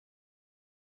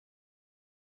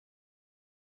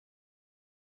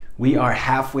We are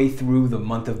halfway through the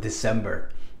month of December,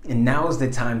 and now is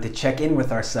the time to check in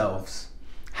with ourselves.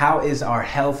 How is our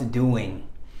health doing?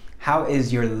 How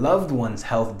is your loved one's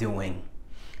health doing?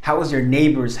 How is your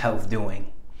neighbor's health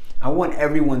doing? I want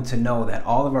everyone to know that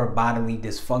all of our bodily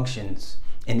dysfunctions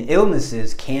and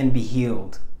illnesses can be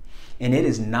healed, and it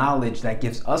is knowledge that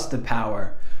gives us the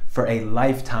power for a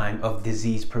lifetime of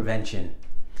disease prevention.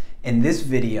 In this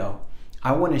video,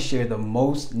 I want to share the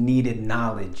most needed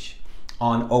knowledge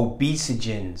on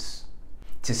obesogens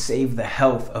to save the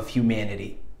health of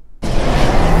humanity.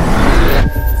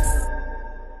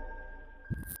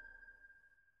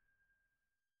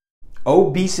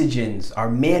 Obesogens are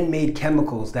man-made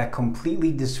chemicals that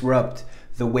completely disrupt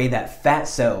the way that fat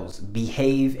cells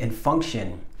behave and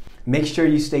function. Make sure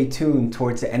you stay tuned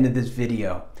towards the end of this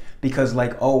video because,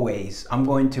 like always, I'm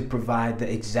going to provide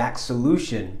the exact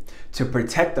solution to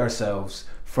protect ourselves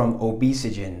from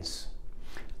obesogens.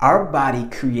 Our body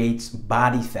creates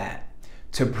body fat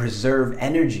to preserve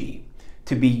energy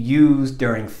to be used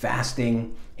during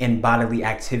fasting and bodily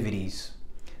activities.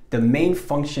 The main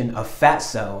function of fat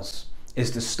cells is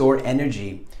to store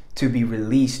energy to be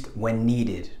released when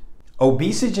needed.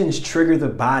 Obesogens trigger the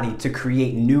body to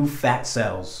create new fat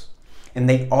cells, and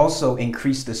they also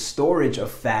increase the storage of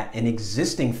fat in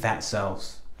existing fat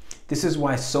cells. This is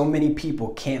why so many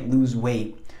people can't lose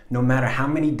weight no matter how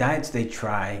many diets they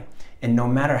try and no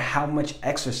matter how much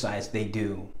exercise they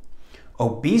do.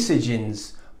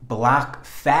 Obesogens block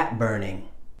fat burning.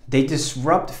 They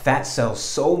disrupt fat cells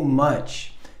so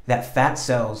much that fat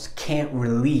cells can't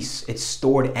release its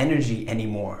stored energy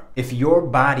anymore. If your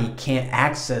body can't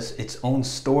access its own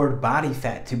stored body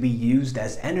fat to be used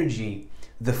as energy,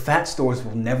 the fat stores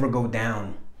will never go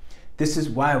down. This is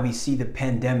why we see the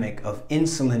pandemic of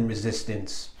insulin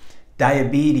resistance,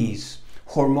 diabetes,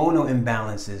 hormonal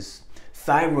imbalances,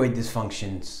 thyroid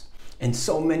dysfunctions, and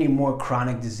so many more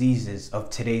chronic diseases of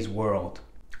today's world.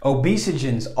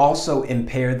 Obesogens also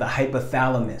impair the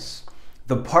hypothalamus,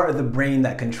 the part of the brain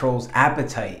that controls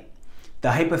appetite. The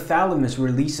hypothalamus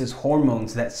releases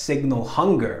hormones that signal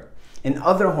hunger and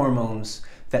other hormones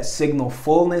that signal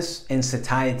fullness and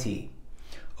satiety.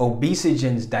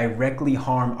 Obesogens directly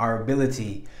harm our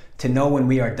ability to know when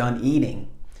we are done eating.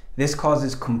 This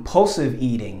causes compulsive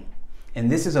eating,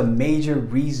 and this is a major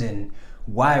reason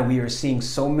why we are seeing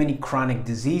so many chronic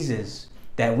diseases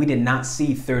that we did not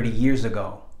see 30 years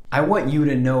ago. I want you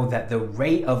to know that the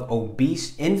rate of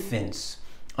obese infants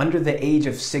under the age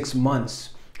of 6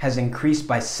 months has increased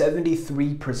by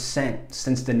 73%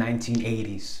 since the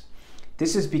 1980s.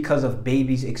 This is because of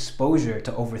babies' exposure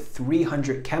to over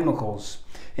 300 chemicals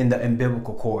in the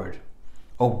umbilical cord.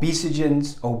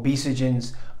 Obesogens,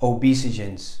 obesogens,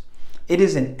 obesogens. It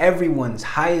is in everyone's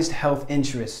highest health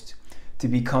interest to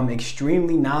become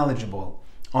extremely knowledgeable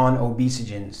on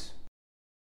obesogens.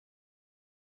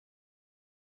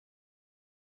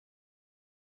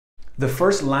 The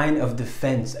first line of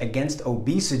defense against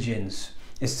obesogens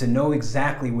is to know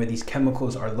exactly where these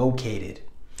chemicals are located.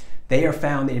 They are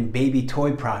found in baby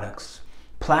toy products,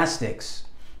 plastics,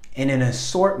 and an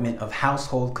assortment of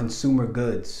household consumer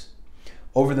goods.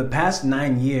 Over the past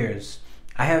 9 years,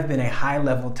 I have been a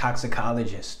high-level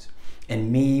toxicologist,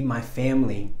 and me, my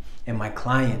family, and my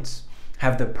clients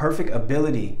have the perfect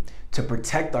ability to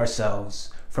protect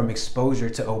ourselves from exposure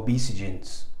to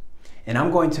obesogens. And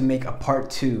I'm going to make a part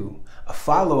 2, a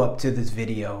follow-up to this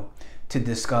video, to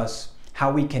discuss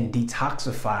how we can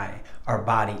detoxify our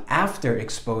body after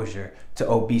exposure to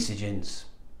obesogens.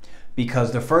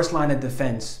 Because the first line of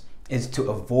defense is to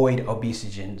avoid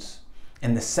obesogens,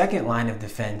 and the second line of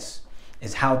defense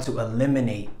is how to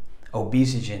eliminate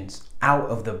obesogens out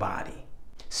of the body.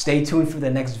 Stay tuned for the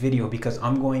next video because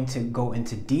I'm going to go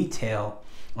into detail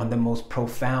on the most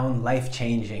profound,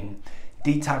 life-changing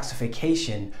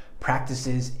detoxification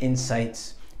practices,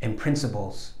 insights, and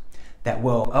principles that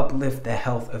will uplift the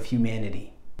health of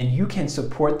humanity. And you can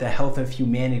support the health of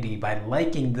humanity by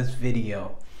liking this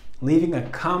video, leaving a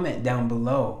comment down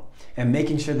below, and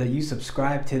making sure that you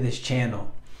subscribe to this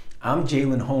channel. I'm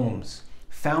Jalen Holmes,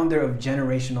 founder of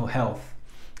Generational Health,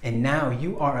 and now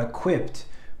you are equipped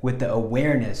with the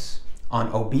awareness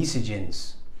on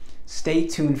obesogens. Stay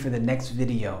tuned for the next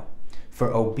video for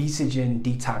obesogen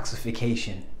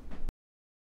detoxification.